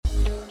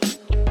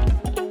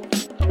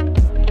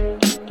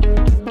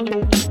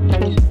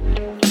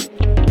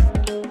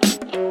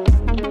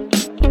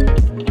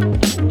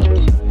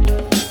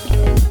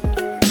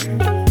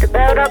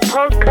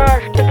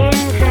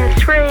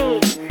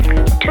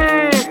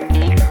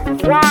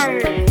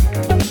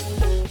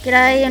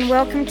G'day and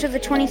welcome to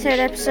the 23rd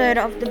episode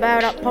of the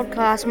Bailed Up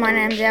Podcast. My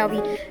name's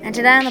Albie, and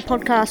today on the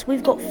podcast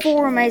we've got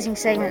 4 amazing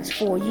segments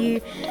for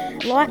you.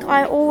 Like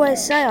I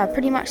always say, I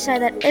pretty much say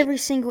that every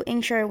single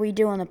intro we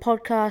do on the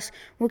podcast.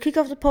 We'll kick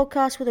off the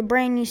podcast with a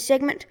brand new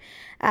segment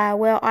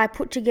where I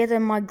put together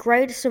my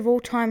greatest of all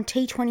time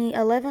T20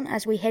 11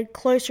 as we head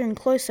closer and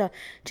closer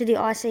to the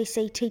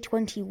ICC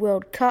T20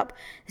 World Cup.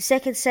 The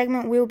second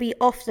segment will be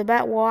off the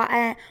bat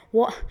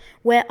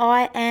where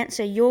I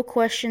answer your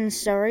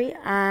questions,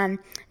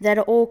 that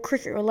are all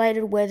cricket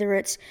related, whether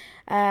it's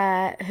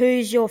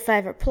who's your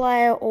favourite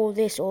player or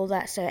this or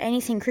that. So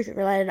anything cricket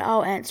related,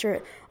 I'll answer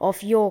it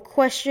off your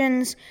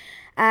questions.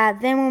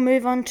 Then we'll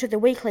move on to the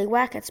weekly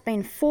whack. It's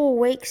been 4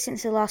 weeks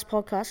since the last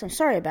podcast. I'm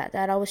sorry about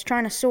that. I was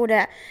trying to sort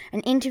out an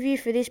interview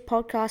for this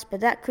podcast, but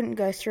that couldn't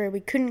go through.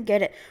 We couldn't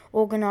get it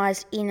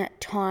organised in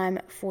time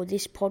for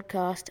this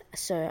podcast,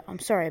 so I'm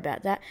sorry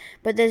about that.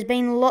 But there's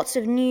been lots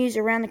of news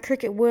around the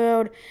cricket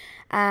world,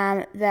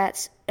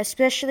 that's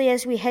especially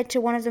as we head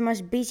to one of the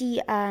most busy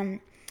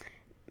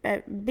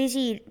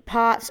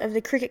parts of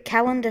the cricket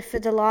calendar for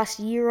the last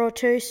year or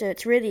two, so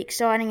it's really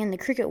exciting in the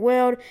cricket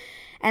world.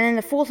 And then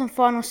the fourth and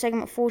final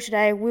segment for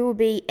today will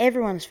be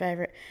everyone's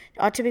favourite.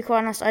 To be quite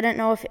honest, I don't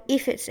know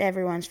if it's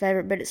everyone's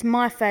favourite, but it's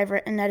my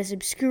favourite, and that is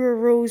Obscure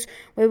Rules,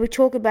 where we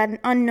talk about an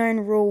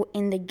unknown rule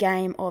in the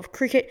game of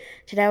cricket.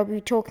 Today we'll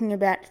be talking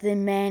about the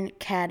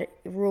man-cad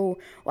rule.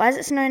 Well, as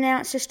it's known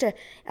now, it's just a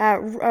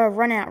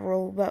run-out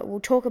rule, but we'll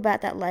talk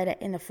about that later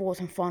in the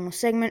fourth and final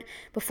segment.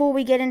 Before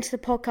we get into the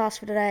podcast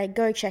for today,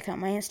 go check out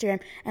my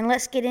Instagram, and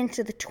let's get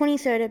into the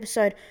 23rd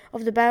episode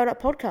of the Bailed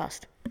Up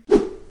Podcast.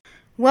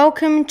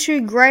 Welcome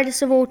to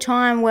Greatest of All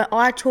Time, where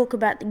I talk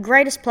about the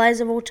greatest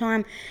players of all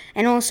time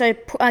and also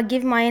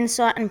give my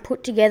insight and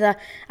put together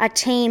a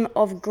team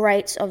of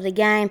greats of the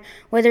game.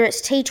 Whether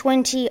it's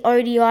T20,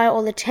 ODI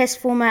or the Test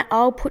format,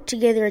 I'll put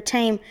together a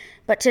team.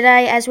 But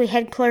today, as we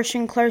head closer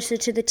and closer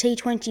to the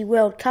T20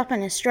 World Cup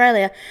in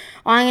Australia,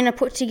 I'm going to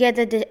put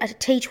together a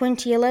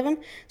T20 11.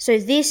 So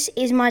this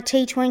is my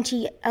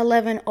T20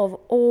 11 of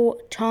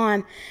all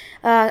time.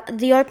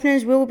 The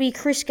openers will be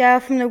Chris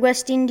Gayle from the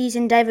West Indies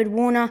and David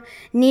Warner,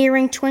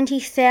 nearing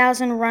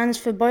 20,000 runs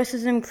for both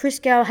of them. Chris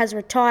Gayle has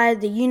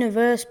retired, the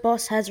universe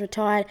boss has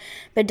retired,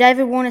 but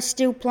David Warner's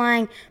still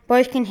playing.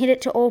 Both can hit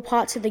it to all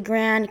parts of the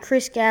ground.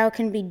 Chris Gayle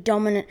can be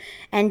dominant,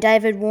 and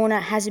David Warner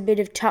has a bit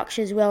of touch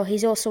as well.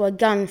 He's also a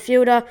gun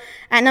fielder.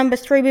 At number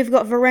 3, we've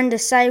got Virender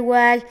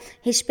Sehwag.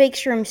 He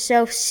speaks for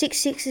himself. 6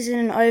 sixes in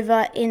an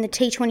over in the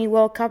T20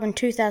 World Cup in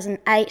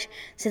 2008,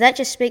 so that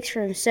just speaks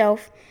for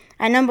himself.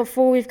 At number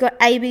 4, we've got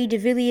AB de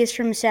Villiers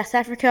from South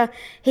Africa.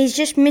 He's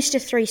just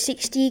Mr.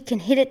 360, can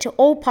hit it to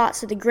all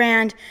parts of the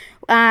ground.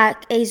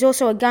 He's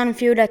also a gun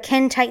fielder,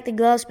 can take the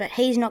gloves, but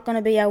he's not going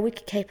to be our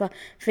wicketkeeper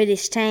for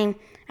this team.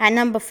 At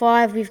number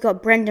 5, we've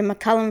got Brendan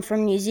McCullum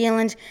from New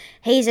Zealand.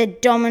 He's a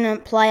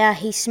dominant player.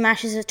 He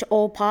smashes it to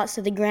all parts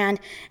of the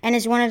ground and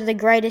is one of the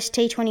greatest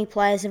T20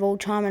 players of all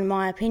time, in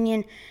my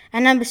opinion.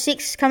 At number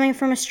 6, coming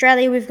from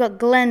Australia, we've got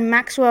Glenn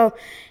Maxwell.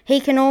 He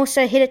can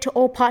also hit it to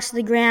all parts of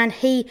the ground.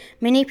 He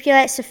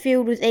manipulates the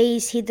field with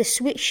ease. He the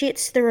switch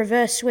hits, the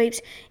reverse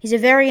sweeps. He's a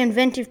very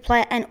inventive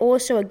player and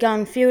also a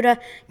gun fielder.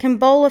 Can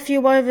bowl a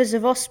few overs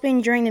of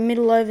off-spin during the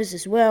middle overs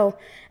as well.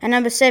 At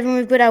number 7,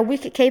 we've got our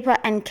wicketkeeper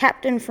and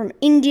captain from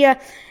India,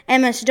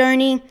 MS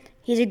Dhoni.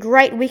 He's a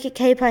great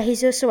wicketkeeper.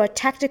 He's also a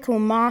tactical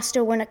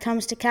master when it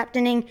comes to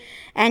captaining,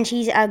 and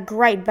he's a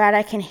great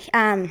batter.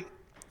 Can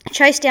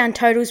chase down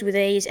totals with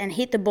ease and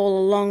hit the ball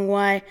a long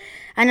way.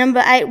 At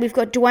number 8, we've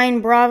got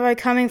Dwayne Bravo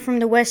coming from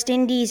the West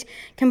Indies.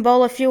 Can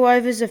bowl a few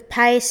overs of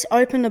pace,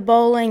 open the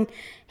bowling.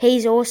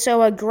 He's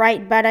also a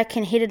great batter,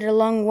 can hit it a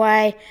long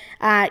way,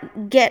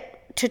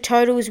 get to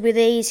totals with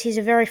ease. He's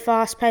a very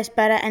fast-paced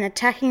batter and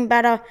attacking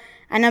batter.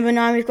 At number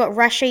 9, we've got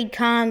Rashid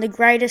Khan, the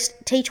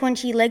greatest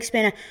T20 leg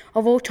spinner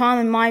of all time,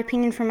 in my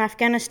opinion, from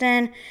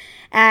Afghanistan.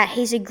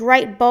 He's a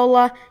great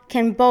bowler,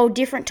 can bowl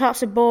different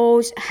types of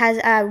balls,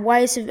 has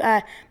ways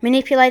of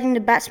manipulating the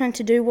batsman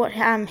to do what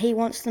he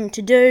wants them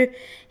to do.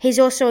 He's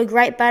also a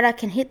great batter,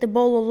 can hit the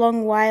ball a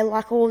long way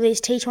like all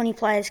these T20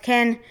 players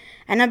can.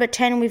 At number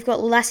 10, we've got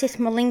Lasith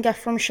Malinga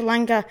from Sri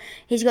Lanka.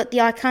 He's got the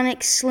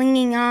iconic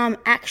slinging arm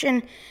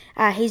action.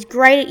 He's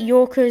great at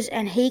Yorkers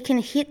and he can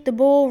hit the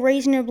ball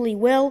reasonably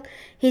well.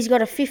 He's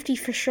got a 50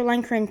 for Sri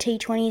Lanka in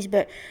T20s,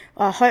 but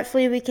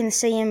hopefully we can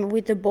see him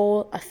with the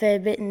ball a fair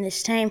bit in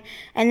this team.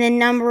 And then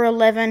number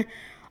 11,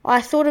 I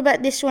thought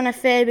about this one a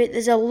fair bit.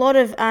 There's a lot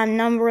of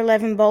number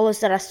 11 bowlers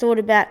that I thought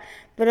about,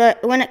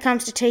 but when it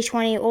comes to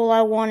T20, all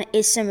I want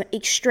is some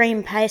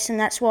extreme pace, and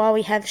that's why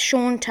we have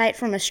Shaun Tait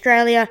from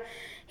Australia.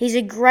 He's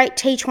a great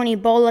T20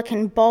 bowler,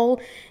 can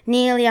bowl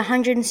nearly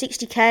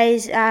 160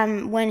 Ks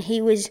when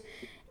he was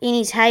in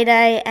his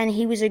heyday, and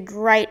he was a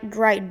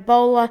great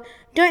bowler.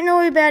 Don't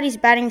know about his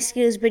batting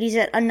skills, but he's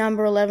at a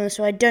number 11,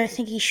 so I don't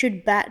think he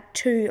should bat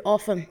too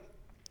often.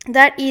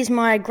 That is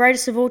my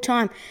greatest of all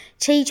time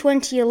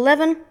T20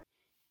 11.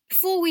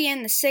 Before we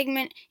end the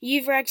segment,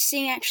 Yuvraj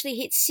Singh actually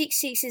hit 6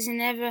 sixes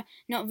and ever,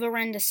 not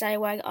Virender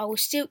Sehwag. I will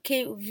still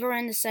keep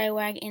Virender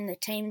Sehwag in the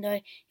team though.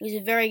 He was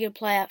a very good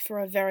player for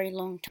a very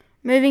long time.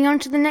 Moving on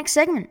to the next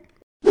segment.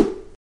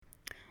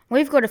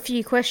 We've got a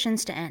few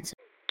questions to answer.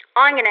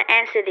 I'm going to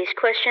answer these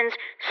questions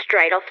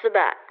straight off the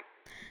bat.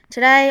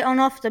 Today on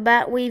Off the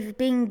Bat, we've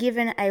been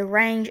given a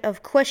range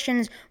of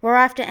questions where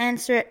I have to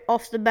answer it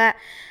off the bat,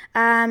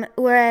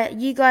 where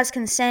you guys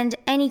can send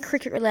any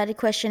cricket-related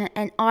question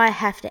and I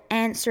have to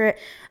answer it.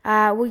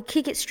 We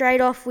kick it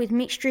straight off with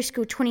Mitch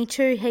Driscoll,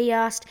 22. He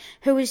asked,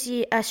 who is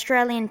the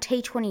Australian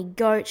T20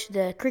 GOAT?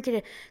 The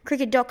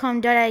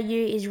cricket.com.au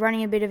is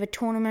running a bit of a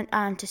tournament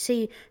to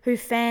see who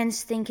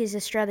fans think is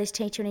Australia's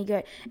T20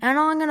 GOAT. And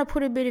I'm going to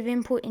put a bit of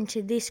input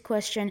into this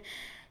question.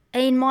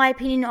 In my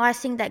opinion, I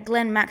think that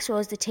Glenn Maxwell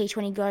is the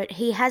T20 GOAT.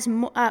 He has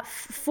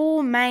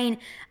 4 main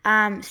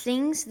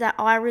things that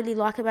I really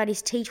like about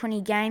his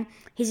T20 game.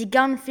 He's a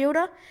gun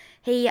fielder.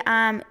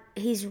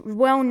 He's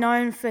well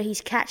known for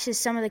his catches.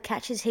 Some of the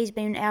catches he's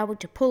been able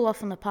to pull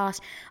off in the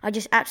past are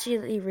just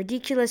absolutely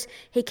ridiculous.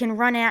 He can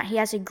run out. He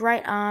has a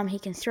great arm. He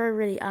can throw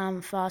really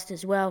fast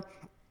as well.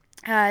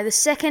 The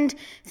second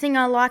thing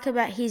I like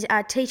about his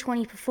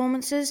T20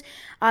 performances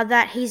are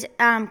that he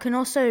can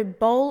also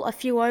bowl a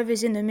few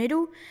overs in the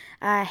middle.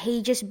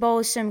 He just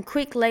bowls some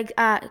quick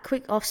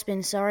off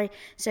spin, so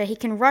he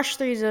can rush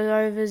through those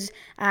overs,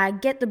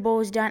 get the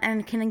balls done,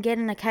 and can get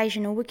an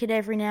occasional wicket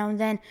every now and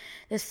then.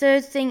 The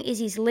third thing is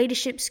his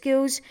leadership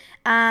skills.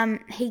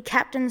 He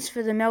captains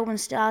for the Melbourne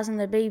Stars in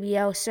the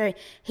BBL, so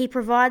he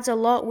provides a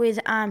lot with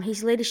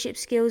his leadership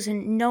skills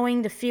and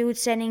knowing the field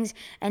settings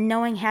and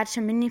knowing how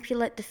to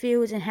manipulate the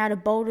fields and how to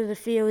bowl to the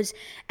fields.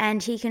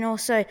 And he can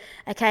also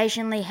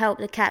occasionally help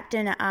the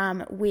captain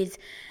with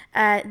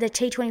the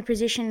T20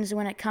 positions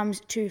when it comes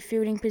to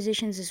fielding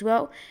positions as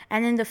well.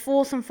 And then the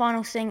fourth and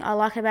final thing I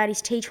like about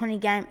his T20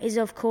 game is,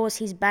 of course,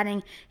 his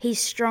batting, his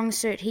strong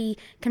suit. He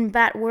can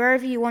bat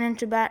wherever you want him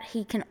to bat.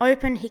 He can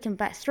open, he can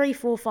bat 3,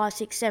 4, 5,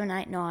 6, 7,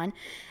 8, 9.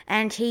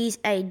 And he's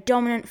a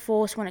dominant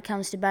force when it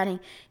comes to batting.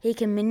 He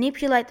can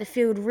manipulate the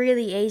field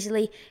really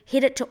easily,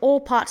 hit it to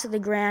all parts of the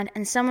ground,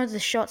 and some of the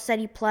shots that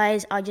he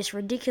plays are just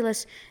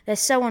ridiculous. They're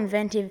so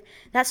inventive.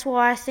 That's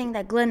why I think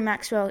that Glenn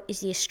Maxwell is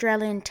the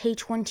Australian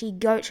T20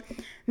 GOAT.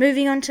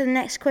 Moving on to the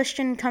next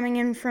question, coming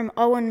in from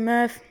Owen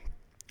Murph,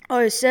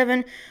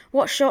 07.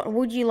 What shot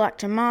would you like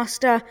to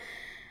master?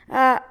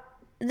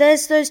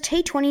 There's those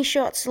T20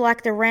 shots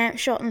like the ramp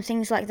shot and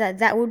things like that.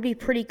 That would be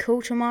pretty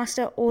cool to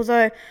master.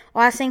 Although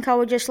I think I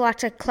would just like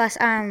to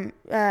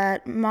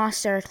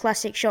master a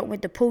classic shot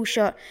with the pull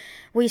shot.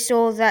 We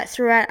saw that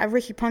throughout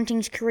Ricky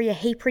Ponting's career,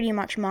 he pretty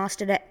much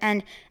mastered it,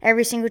 and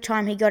every single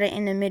time he got it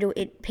in the middle,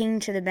 it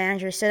pinged to the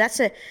boundary. So that's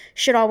a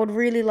shot I would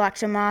really like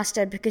to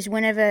master, because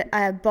whenever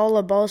a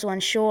bowler bowls one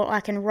short,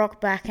 I can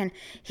rock back and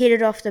hit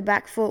it off the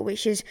back foot,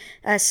 which is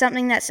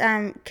something that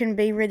can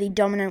be really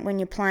dominant when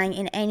you're playing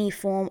in any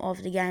form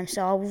of the game.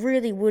 So I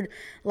really would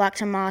like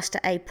to master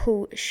a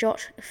pull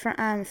shot.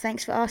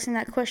 Thanks for asking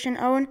that question,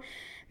 Owen.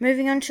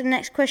 Moving on to the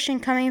next question,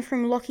 coming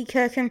from Lockie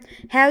Kirkham.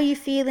 How are you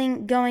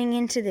feeling going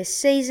into this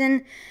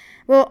season?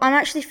 Well, I'm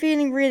actually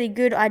feeling really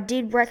good. I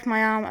did break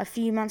my arm a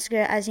few months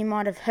ago, as you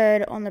might have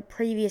heard on the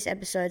previous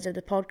episodes of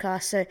the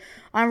podcast. So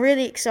I'm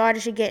really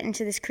excited to get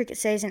into this cricket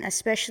season,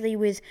 especially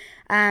with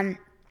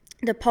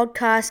the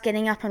podcast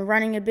getting up and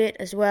running a bit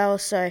as well.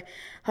 So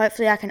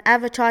hopefully I can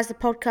advertise the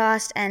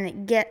podcast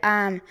and get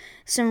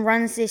some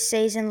runs this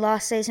season.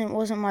 Last season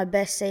wasn't my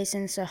best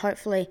season, so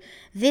hopefully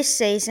this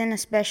season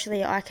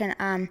especially I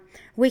can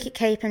wicket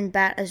keep and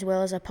bat as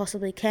well as I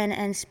possibly can.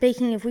 And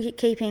speaking of wicket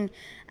keeping,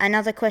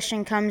 another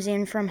question comes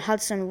in from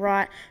Hudson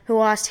Wright, who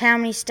asked, how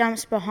many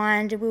stumps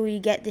behind will you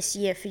get this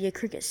year for your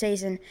cricket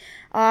season?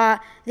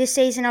 This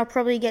season I'll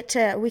probably get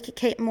to wicket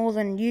keep more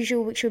than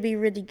usual, which will be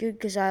really good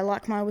because I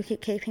like my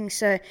wicket keeping.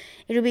 So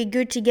it'll be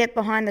good to get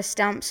behind the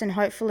stumps and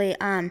hopefully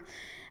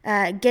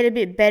get a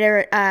bit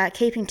better at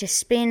keeping to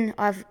spin.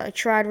 I've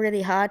tried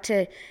really hard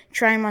to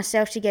train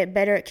myself to get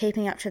better at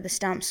keeping up to the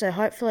stumps. So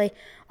hopefully,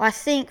 I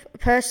think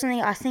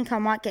I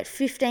might get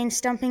 15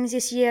 stumpings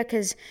this year,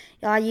 because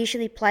I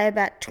usually play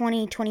about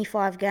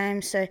 20-25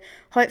 games. So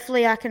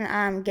hopefully I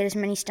can get as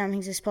many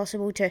stumpings as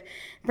possible to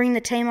bring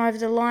the team over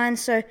the line.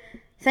 So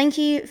thank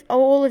you,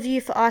 all of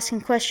you, for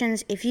asking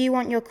questions. If you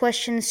want your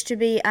questions to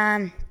be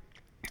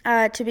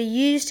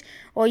used,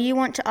 or you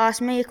want to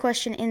ask me a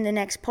question in the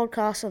next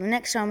podcast or the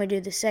next time we do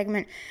the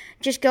segment,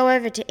 just go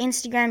over to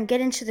Instagram,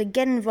 get into the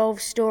Get Involved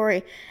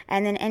story,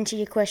 and then enter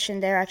your question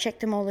there. I check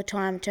them all the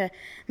time to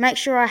make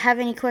sure I have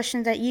any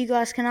questions that you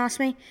guys can ask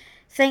me.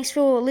 Thanks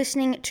for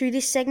listening to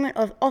this segment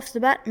of Off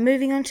the Bat.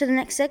 Moving on to the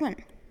next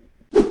segment.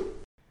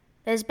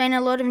 There's been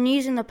a lot of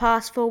news in the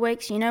past 4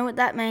 weeks. You know what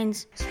that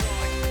means.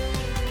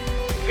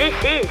 This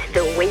is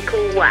the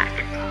Weekly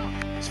Whack.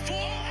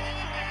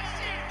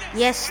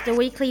 Yes, the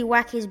weekly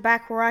whack is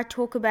back where I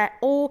talk about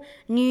all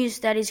news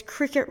that is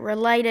cricket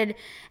related.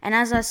 And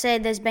as I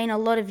said, there's been a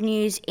lot of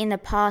news in the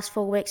past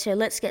 4 weeks, so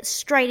let's get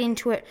straight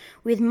into it.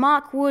 With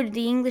Mark Wood,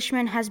 the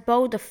Englishman has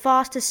bowled the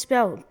fastest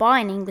spell by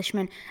an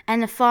Englishman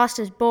and the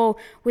fastest ball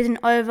with an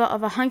over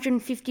of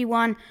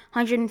 151,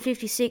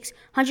 156,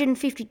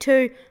 152,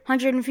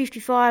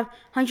 155,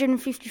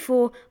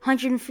 154,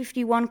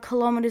 151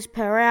 kilometres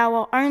per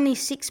hour. Only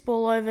 6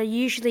 ball over.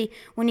 Usually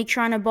when you're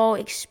trying to bowl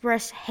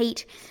express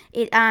heat,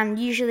 it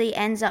usually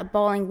ends up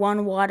bowling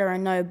one wider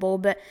and no ball,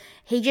 but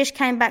he just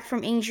came back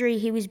from injury.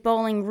 He was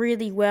bowling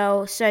really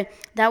well, so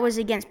that was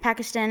against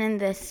Pakistan in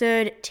the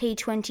third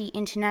T20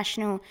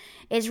 international.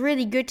 It's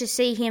really good to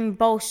see him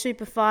bowl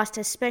super fast,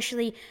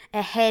 especially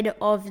ahead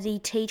of the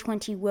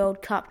T20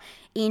 World Cup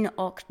in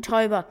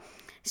October.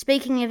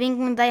 Speaking of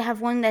England, they have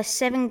won their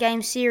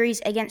 7-game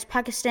series against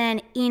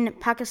Pakistan in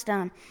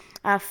Pakistan.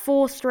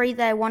 4-3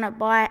 they won it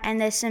by,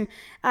 and there's some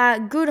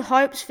good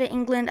hopes for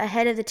England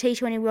ahead of the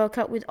T20 World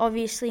Cup with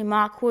obviously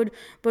Mark Wood,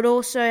 but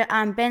also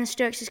Ben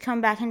Stokes has come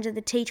back into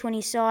the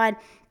T20 side.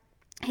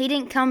 He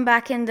didn't come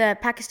back in the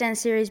Pakistan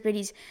series, but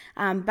he's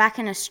back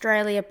in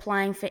Australia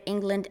playing for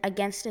England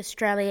against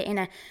Australia in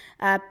a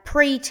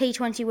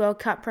pre-T20 World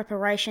Cup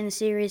preparation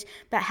series.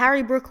 But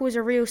Harry Brook was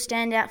a real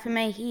standout for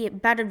me. He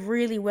batted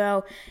really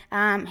well.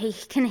 He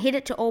can hit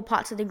it to all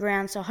parts of the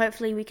ground, so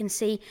hopefully we can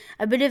see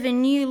a bit of a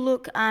new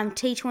look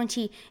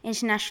T20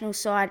 international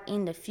side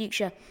in the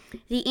future.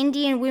 The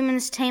Indian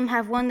women's team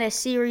have won their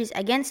series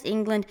against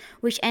England,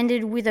 which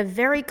ended with a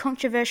very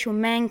controversial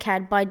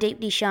mankad by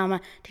Deepti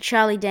Sharma to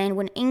Charlie Dean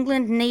when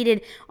England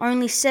needed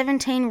only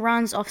 17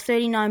 runs off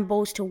 39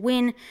 balls to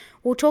win.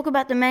 We'll talk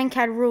about the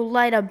mankad rule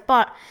later,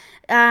 but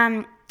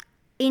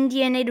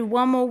India needed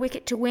one more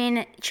wicket to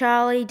win.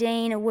 Charlie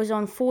Dean was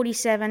on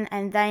 47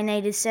 and they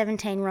needed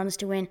 17 runs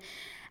to win.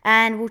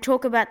 And we'll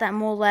talk about that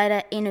more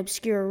later in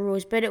Obscure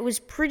Rules. But it was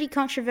pretty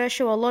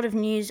controversial. A lot of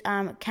news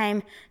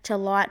came to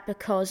light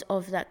because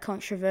of that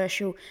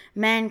controversial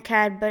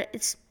mankad, but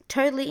it's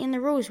totally in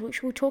the rules,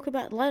 which we'll talk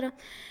about later.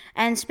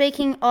 And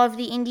speaking of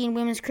the Indian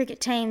women's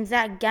cricket team,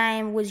 that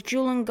game was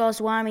Jhulan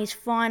Goswami's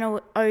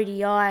final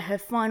ODI, her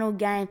final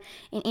game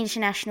in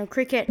international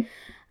cricket.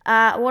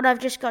 What I've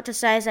just got to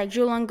say is that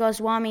Jhulan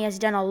Goswami has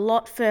done a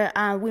lot for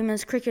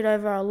women's cricket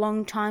over a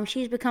long time.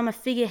 She's become a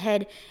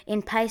figurehead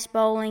in pace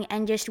bowling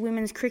and just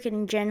women's cricket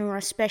in general,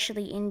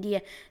 especially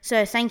India.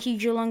 So thank you,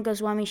 Jhulan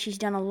Goswami. She's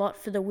done a lot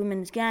for the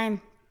women's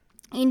game.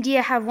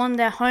 India have won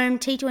their home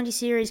T20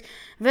 series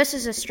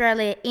versus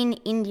Australia in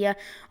India,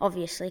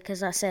 obviously,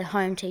 because I said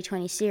home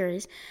T20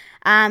 series.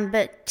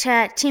 But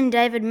Tim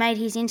David made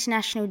his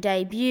international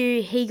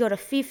debut. He got a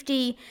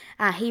 50.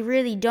 He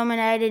really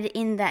dominated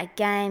in that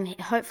game.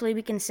 Hopefully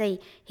we can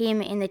see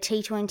him in the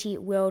T20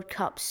 World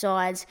Cup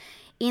sides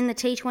in the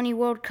T20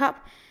 World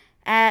Cup.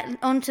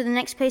 On to the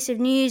next piece of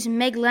news.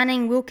 Meg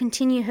Lanning will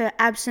continue her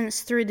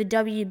absence through the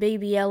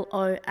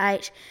WBBL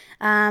 08.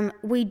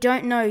 We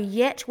don't know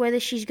yet whether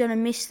she's going to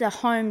miss the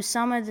home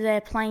summer that they're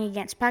playing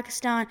against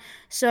Pakistan.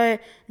 So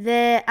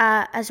there,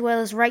 as well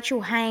as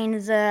Rachel Hayne,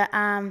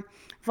 the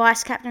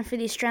vice captain for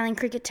the Australian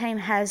cricket team,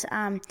 has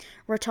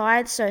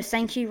retired. So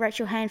thank you,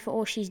 Rachel Hayne, for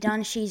all she's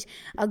done. She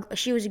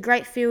was a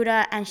great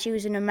fielder and she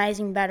was an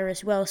amazing batter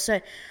as well.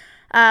 So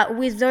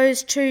with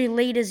those two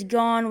leaders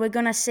gone, we're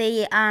going to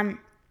see...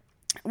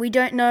 we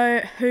don't know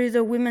who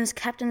the women's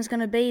captain is going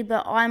to be,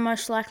 but I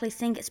most likely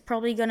think it's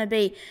probably going to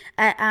be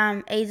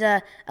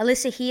either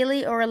Alyssa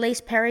Healy or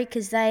Elise Perry,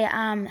 because they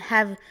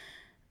have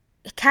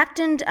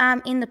captained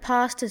in the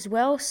past as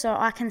well, so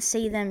I can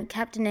see them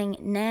captaining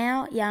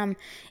now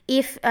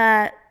if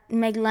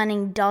Meg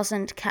Lanning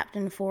doesn't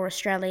captain for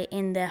Australia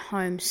in their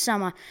home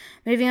summer.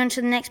 Moving on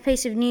to the next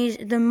piece of news,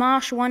 the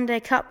Marsh One Day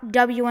Cup,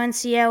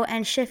 WNCL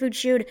and Sheffield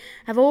Shield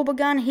have all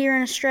begun here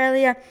in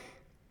Australia.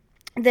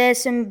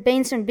 There's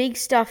been some big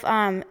stuff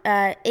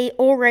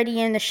already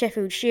in the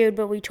Sheffield Shield,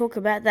 but we talk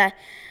about that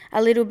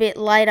a little bit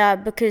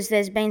later because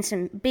there's been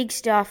some big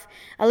stuff.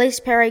 Elise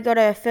Perry got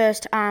her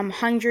first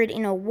 100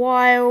 in a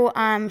while.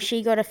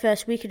 She got her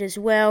first wicket as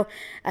well.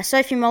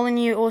 Sophie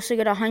Molyneux also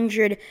got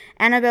 100.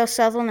 Annabelle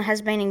Sutherland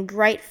has been in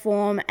great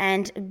form,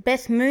 and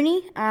Beth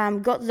Mooney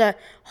got the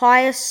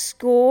highest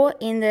score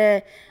in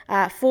the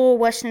for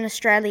Western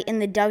Australia in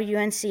the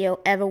WNCL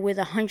ever with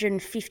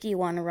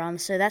 151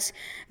 runs. So that's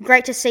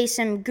great to see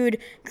some good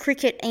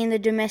cricket in the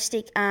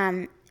domestic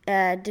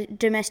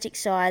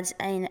sides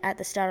at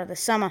the start of the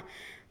summer.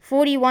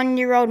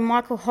 41-year-old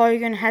Michael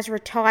Hogan has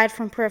retired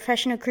from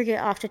professional cricket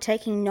after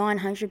taking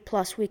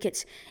 900-plus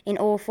wickets in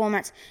all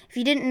formats. If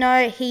you didn't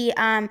know, he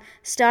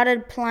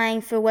started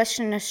playing for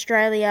Western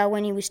Australia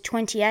when he was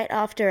 28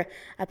 after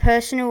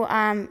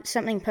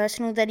something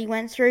personal that he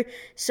went through.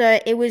 So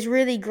it was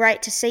really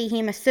great to see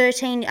him, a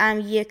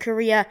 13-year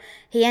career.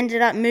 He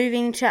ended up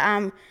moving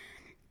to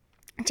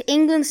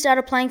England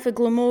started playing for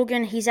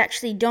Glamorgan. He's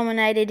actually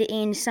dominated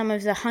in some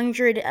of the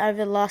 100 over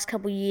the last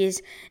couple of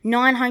years,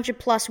 900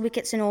 plus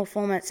wickets in all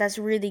formats. That's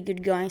really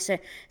good going. So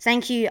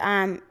thank you,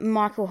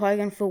 Michael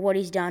Hogan, for what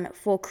he's done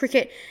for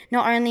cricket,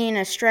 not only in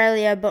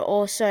Australia but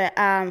also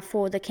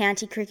for the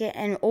county cricket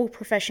and all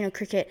professional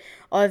cricket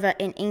over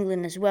in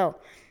England as well.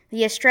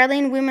 The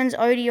Australian women's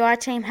ODI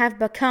team have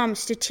become,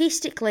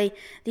 statistically,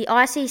 the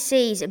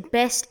ICC's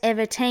best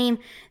ever team.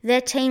 Their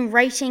team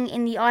rating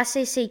in the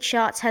ICC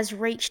charts has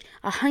reached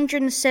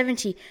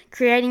 170,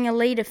 creating a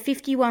lead of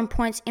 51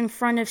 points in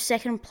front of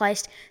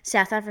second-placed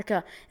South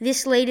Africa.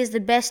 This lead is the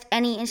best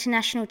any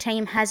international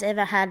team has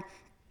ever had.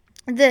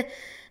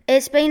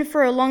 It's been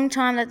for a long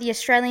time that the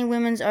Australian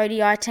women's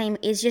ODI team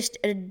is just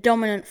a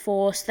dominant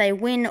force. They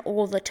win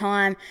all the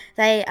time.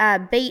 They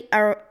beat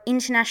our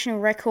international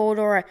record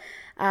or a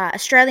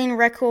Australian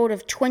record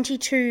of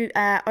 22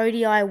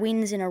 ODI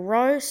wins in a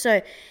row.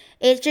 So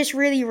it just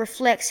really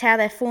reflects how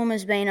their form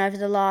has been over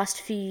the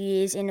last few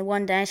years in the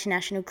one-day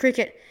international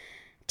cricket.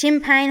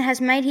 Tim Paine has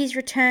made his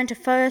return to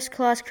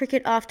first-class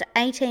cricket after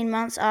 18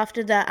 months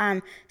after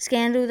the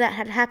scandal that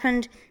had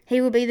happened. He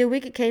will be the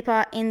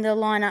wicketkeeper in the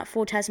lineup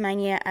for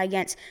Tasmania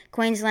against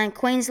Queensland.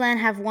 Queensland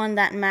have won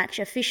that match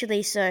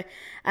officially, so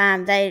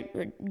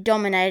they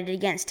dominated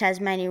against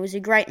Tasmania. It was a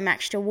great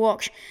match to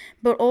watch.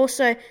 But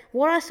also,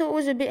 what I thought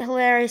was a bit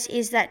hilarious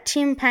is that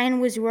Tim Paine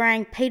was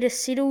wearing Peter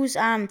Siddle's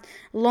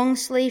long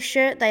sleeve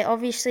shirt. They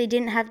obviously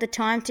didn't have the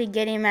time to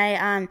get him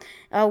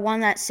a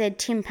one that said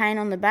Tim Paine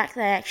on the back.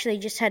 They actually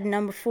just had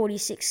number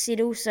 46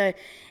 Siddle, so it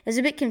was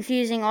a bit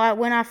confusing.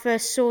 When I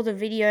first saw the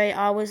video,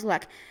 I was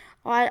like,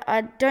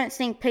 I don't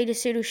think Peter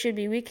Siddle should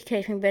be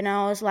wicketkeeping, but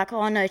I was like,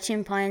 oh no,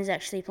 Tim Paine's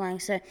actually playing.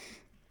 So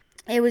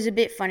it was a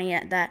bit funny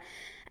at that.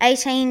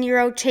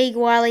 18-year-old Teague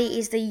Wyllie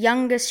is the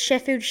youngest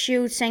Sheffield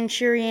Shield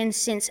centurion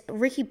since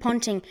Ricky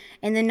Ponting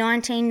in the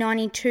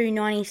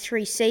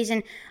 1992-93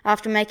 season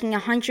after making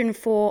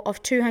 104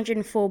 of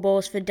 204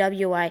 balls for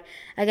WA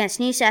against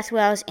New South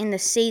Wales in the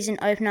season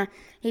opener.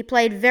 He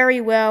played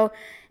very well.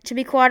 To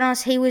be quite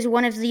honest, he was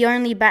one of the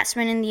only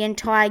batsmen in the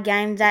entire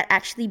game that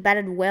actually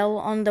batted well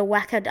on the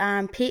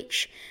Wackett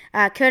pitch.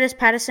 Curtis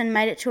Patterson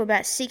made it to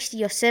about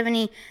 60 or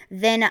 70.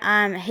 Then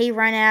he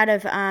ran out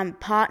of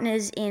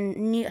partners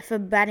for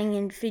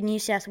batting for New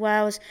South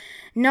Wales.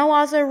 No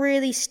other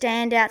really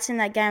standouts in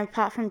that game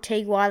apart from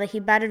Teague Wyllie. He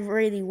batted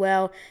really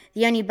well.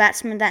 The only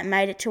batsman that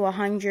made it to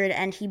 100,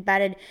 and he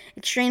batted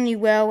extremely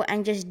well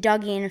and just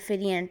dug in for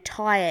the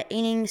entire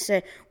innings.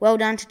 So well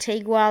done to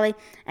Teague Wyllie.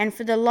 And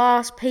for the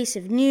last piece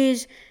of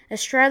news,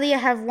 Australia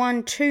have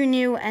won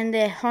 2-0 in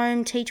their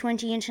home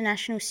T20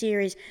 International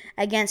Series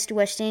against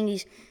West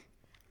Indies.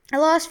 The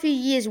last few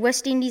years,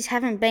 West Indies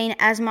haven't been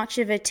as much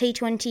of a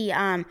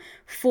T20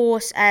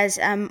 force as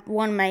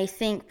one may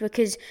think,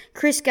 because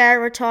Chris Gayle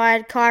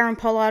retired, Kieron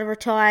Pollard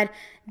retired,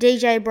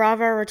 DJ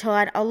Bravo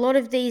retired. A lot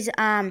of these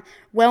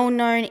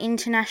well-known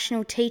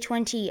international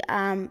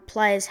T20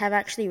 players have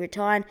actually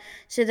retired,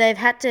 so they've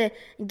had to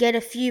get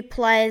a few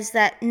players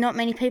that not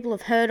many people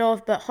have heard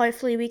of, but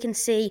hopefully we can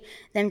see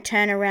them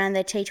turn around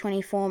their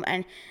T20 form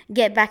and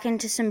get back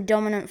into some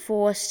dominant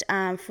force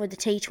for the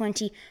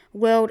T20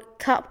 World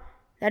Cup.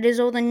 That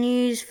is all the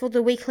news for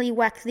the Weekly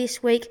Whack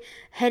this week.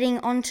 Heading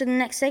on to the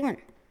next segment.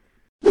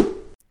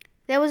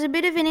 There was a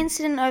bit of an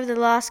incident over the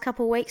last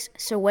couple of weeks,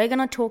 so we're going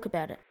to talk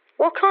about it.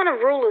 What kind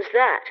of rule is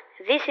that?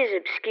 This is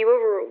Obscure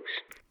Rules.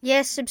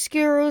 Yes,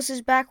 Obscure Rules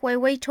is back, where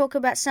we talk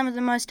about some of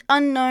the most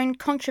unknown,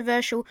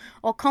 controversial,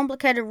 or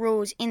complicated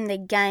rules in the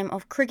game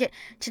of cricket.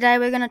 Today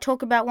we're going to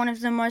talk about one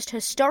of the most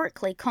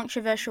historically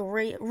controversial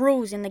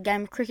rules in the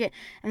game of cricket,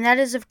 and that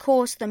is, of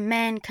course, the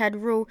Man-Cad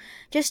rule.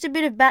 Just a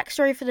bit of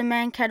backstory for the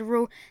Man-Cad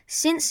rule.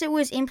 Since it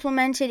was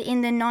implemented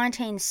in the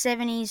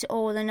 1970s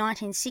or the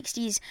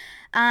 1960s,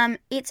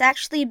 it's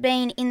actually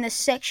been in the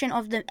section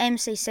of the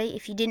MCC.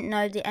 If you didn't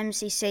know, the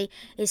MCC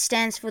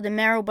stands for the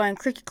Marylebone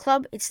Cricket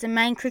Club. It's the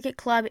main cricket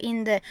club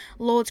in the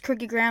Lord's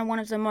Cricket Ground, one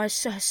of the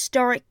most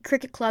historic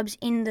cricket clubs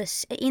in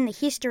the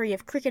history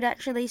of cricket,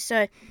 actually.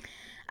 So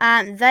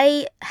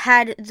they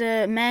had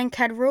the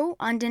Man-Cad rule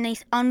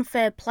underneath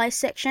unfair play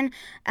section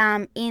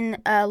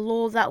in a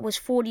law that was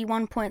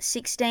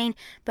 41.16.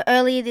 But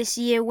earlier this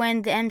year,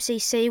 when the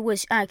MCC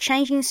was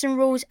changing some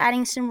rules,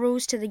 adding some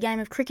rules to the game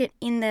of cricket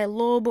in their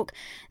law book,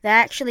 they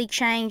actually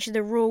changed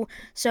the rule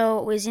so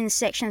it was in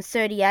section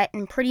 38,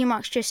 and pretty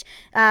much just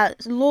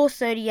law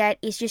 38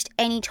 is just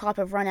any type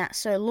of run out.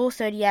 So law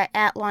 38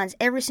 outlines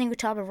every single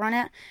type of run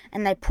out,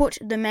 and they put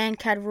the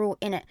Man-Cad rule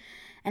in it.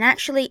 And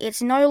actually,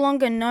 it's no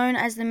longer known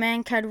as the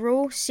Man-Cad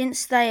rule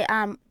since they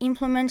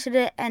implemented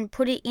it and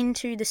put it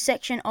into the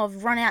section of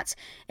runouts.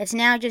 It's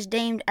now just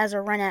deemed as a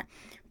runout.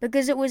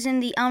 Because it was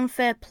in the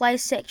unfair play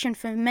section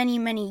for many,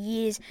 many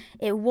years,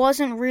 it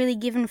wasn't really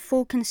given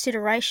full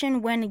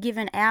consideration when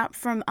given out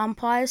from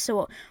umpires,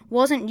 so it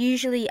wasn't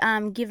usually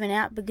given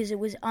out because it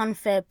was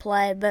unfair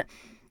play. But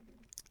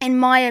in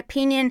my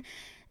opinion,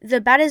 the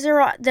batters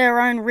are at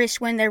their own risk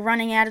when they're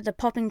running out of the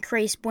popping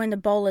crease when the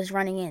bowler's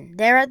running in.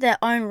 They're at their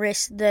own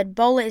risk. The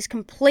bowler is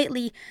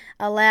completely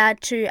allowed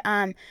to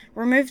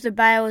remove the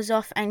bails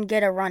off and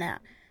get a run out.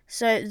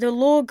 So the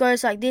law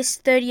goes like this,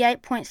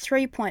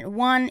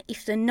 38.3.1,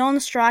 if the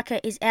non-striker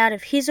is out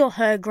of his or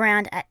her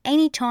ground at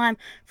any time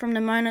from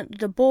the moment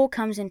the ball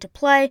comes into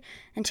play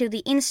until the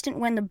instant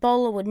when the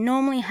bowler would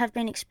normally have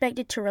been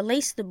expected to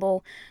release the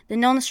ball, the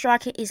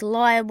non-striker is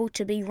liable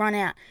to be run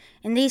out.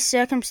 In these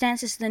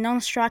circumstances, the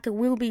non-striker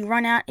will be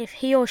run out if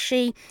he or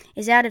she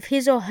is out of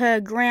his or her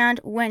ground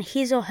when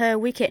his or her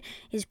wicket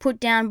is put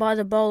down by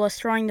the bowler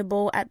throwing the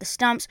ball at the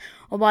stumps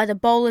or by the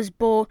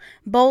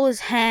bowler's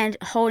hand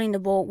holding the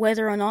ball,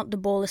 whether or not the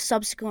ball is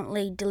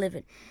subsequently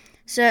delivered.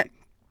 So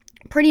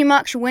pretty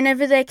much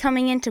whenever they're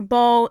coming into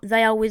bowl,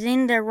 they are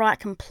within their right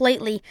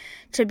completely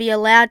to be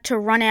allowed to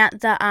run out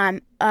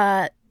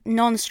the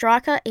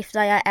non-striker if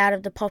they are out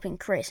of the popping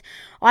crease.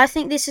 I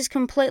think this is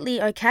completely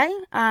okay.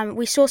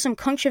 We saw some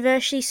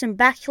controversy, some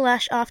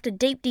backlash after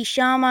Deepti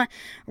Sharma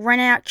ran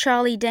out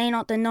Charlie Dean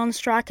at the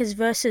non-strikers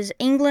versus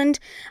England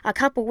a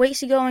couple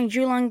weeks ago in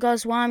Jhulan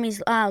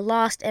Goswami's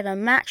last ever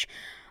match.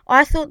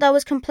 I thought that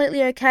was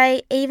completely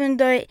okay, even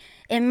though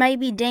it may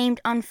be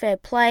deemed unfair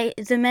play.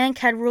 The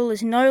Mankad rule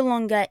is no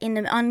longer in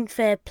the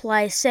unfair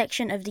play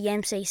section of the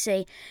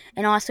MCC,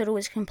 and I thought it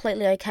was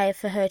completely okay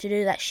for her to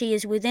do that. She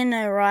is within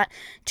her right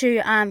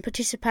to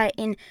participate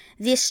in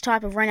this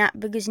type of run-out,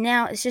 because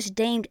now it's just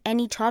deemed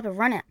any type of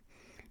run-out.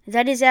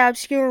 That is our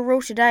obscure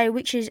rule today,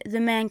 which is the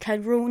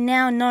Mankad rule,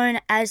 now known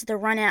as the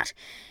run-out.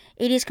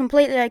 It is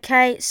completely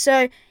okay,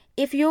 so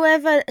if you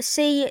ever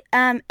see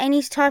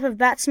any type of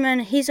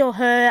batsman, his or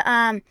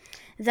her,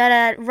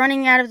 that are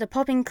running out of the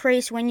popping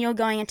crease when you're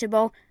going into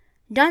bowl,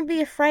 don't be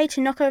afraid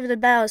to knock over the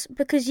bails,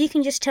 because you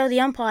can just tell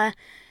the umpire,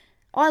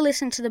 I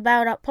listened to the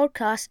Bailed Up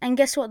podcast and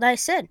guess what they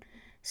said.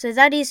 So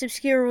that is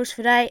Obscure Rules for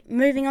today.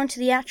 Moving on to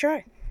the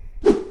outro.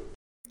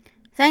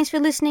 Thanks for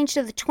listening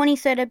to the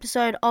 23rd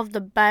episode of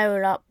the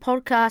Bailed Up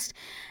podcast.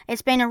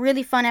 It's been a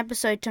really fun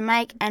episode to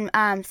make, and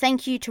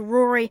thank you to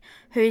Rory,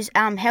 who's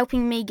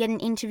helping me get an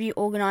interview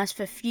organised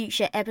for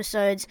future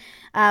episodes.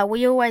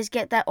 We always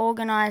get that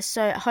organised,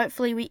 so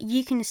hopefully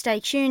you can stay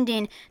tuned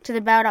in to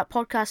the Bailed Up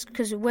podcast,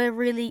 because we're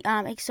really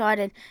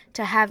excited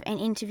to have an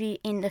interview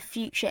in the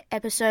future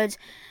episodes.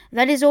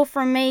 That is all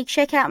from me.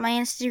 Check out my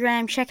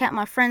Instagram, check out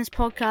my friend's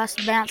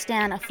podcast, Bounce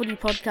Down, a footy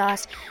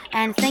podcast,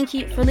 and thank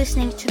you for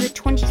listening to the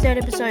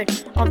 23rd episode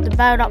of the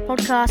Bailed Up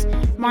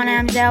podcast. My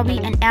name's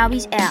Albie, and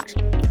Albie's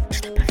out.